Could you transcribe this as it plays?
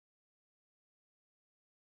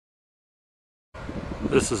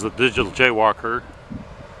This is the Digital Jaywalker,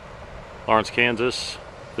 Lawrence, Kansas,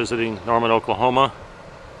 visiting Norman, Oklahoma,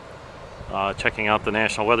 checking out the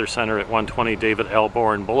National Weather Center at 120 David L.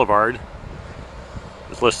 Boren Blvd.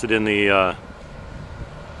 It's listed in the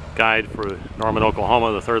guide for Norman,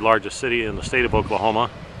 Oklahoma, the third largest city in the state of Oklahoma.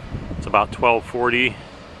 It's about 12:40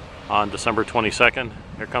 on December 22nd.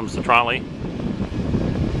 Here comes the trolley.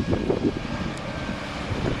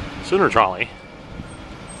 Sooner trolley.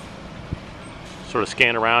 Sort of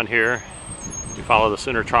scan around here. You follow the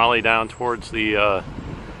Sooner trolley down towards the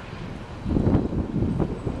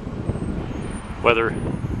weather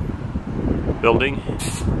building.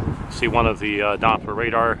 See one of the Doppler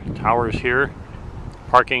radar towers here.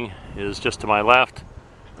 Parking is just to my left,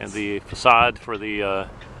 and the facade for the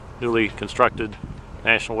newly constructed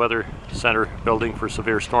National Weather Center building for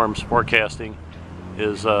severe storms forecasting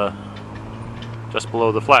is just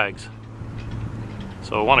below the flags.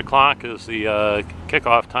 So 1 o'clock is the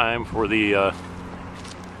kickoff time for the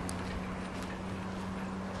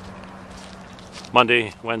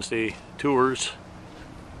Monday, Wednesday tours.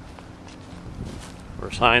 There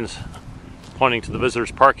are signs pointing to the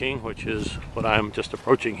visitors parking, which is what I'm just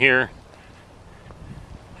approaching here.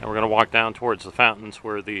 And we're going to walk down towards the fountains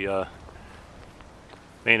where the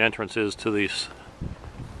main entrance is to this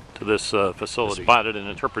facility. Spotted an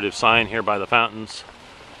interpretive sign here by the fountains,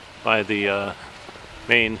 by the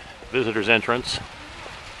main visitors entrance.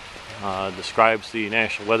 Describes the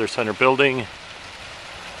National Weather Center building,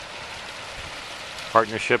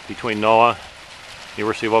 partnership between NOAA,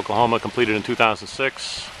 University of Oklahoma, completed in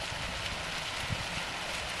 2006.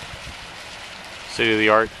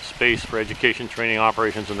 State-of-the-art space for education, training,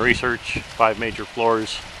 operations, and research. 5 major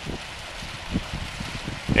floors,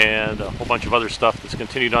 and a whole bunch of other stuff that's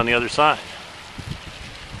continued on the other side.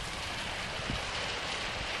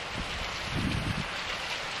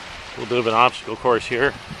 A little bit of an obstacle course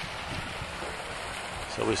here,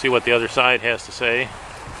 so we see what the other side has to say.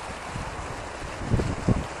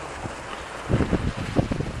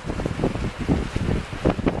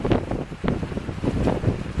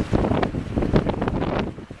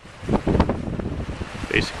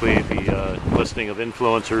 Basically the listing of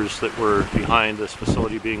influencers that were behind this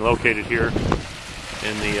facility being located here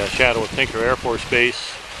in the shadow of Tinker Air Force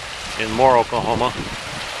Base in Moore, Oklahoma.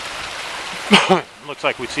 Looks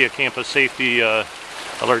like we see a campus safety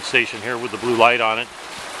alert station here with the blue light on it.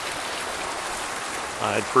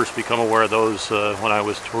 I'd first become aware of those when I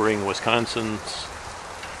was touring Wisconsin's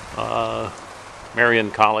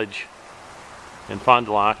Marion College in Fond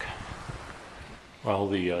du Lac. Well,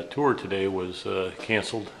 the tour today was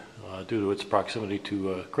canceled due to its proximity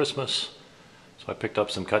to Christmas. So I picked up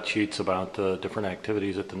some cut sheets about different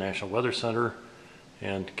activities at the National Weather Center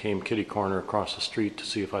and came kitty corner across the street to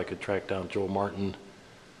see if I could track down Joe Martin,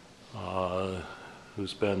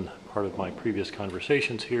 who's been part of my previous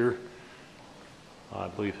conversations here. I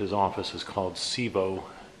believe his office is called CIVO,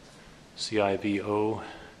 C-I-V-O.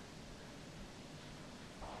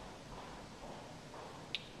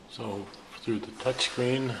 So through the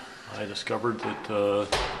touchscreen, I discovered that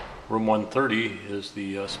room 130 is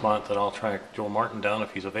the spot that I'll track Joe Martin down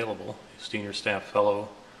if he's available. He's Senior Staff Fellow,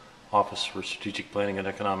 Office for Strategic Planning and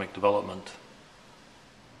Economic Development.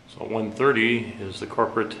 So 130 is the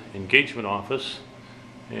Corporate Engagement Office,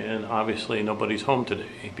 and obviously nobody's home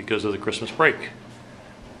today because of the Christmas break.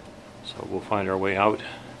 So we'll find our way out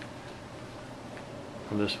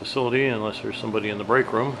from this facility unless there's somebody in the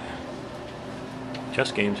break room.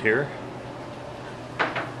 Chess games here.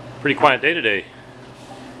 Pretty quiet day today.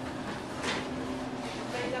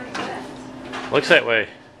 Looks that way.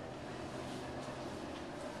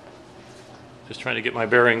 Just trying to get my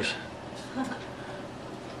bearings. I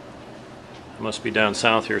must be down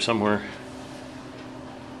south here somewhere. Are you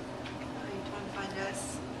trying to find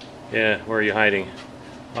us? Yeah, where are you hiding?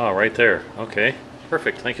 Oh, right there. Okay,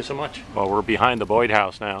 perfect. Thank you so much. Well, we're behind the Boyd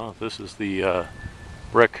House now. This is the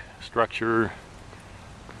brick structure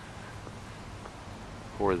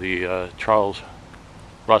for the Charles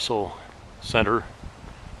Russell Center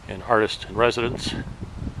and Artist in Residence,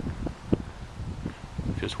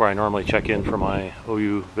 which is where I normally check in for my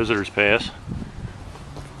OU Visitors Pass,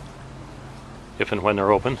 if and when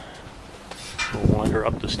they're open. We'll wander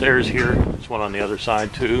up the stairs here. There's one on the other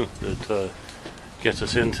side too that gets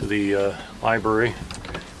us into the library.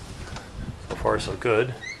 So far so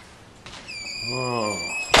good. Oh,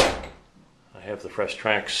 I have the Fresh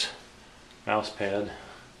Tracks mouse pad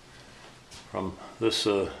from this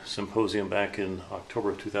symposium back in October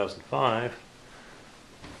of 2005.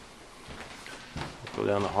 We'll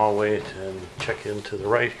go down the hallway and check in to the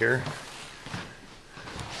right here.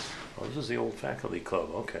 Well, this is the old faculty club.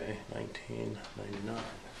 Okay, 1999.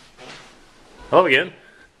 Hello again.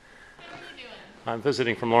 How are you doing? I'm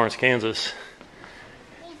visiting from Lawrence, Kansas.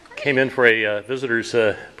 Came in for a visitor's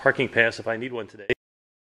parking pass if I need one today.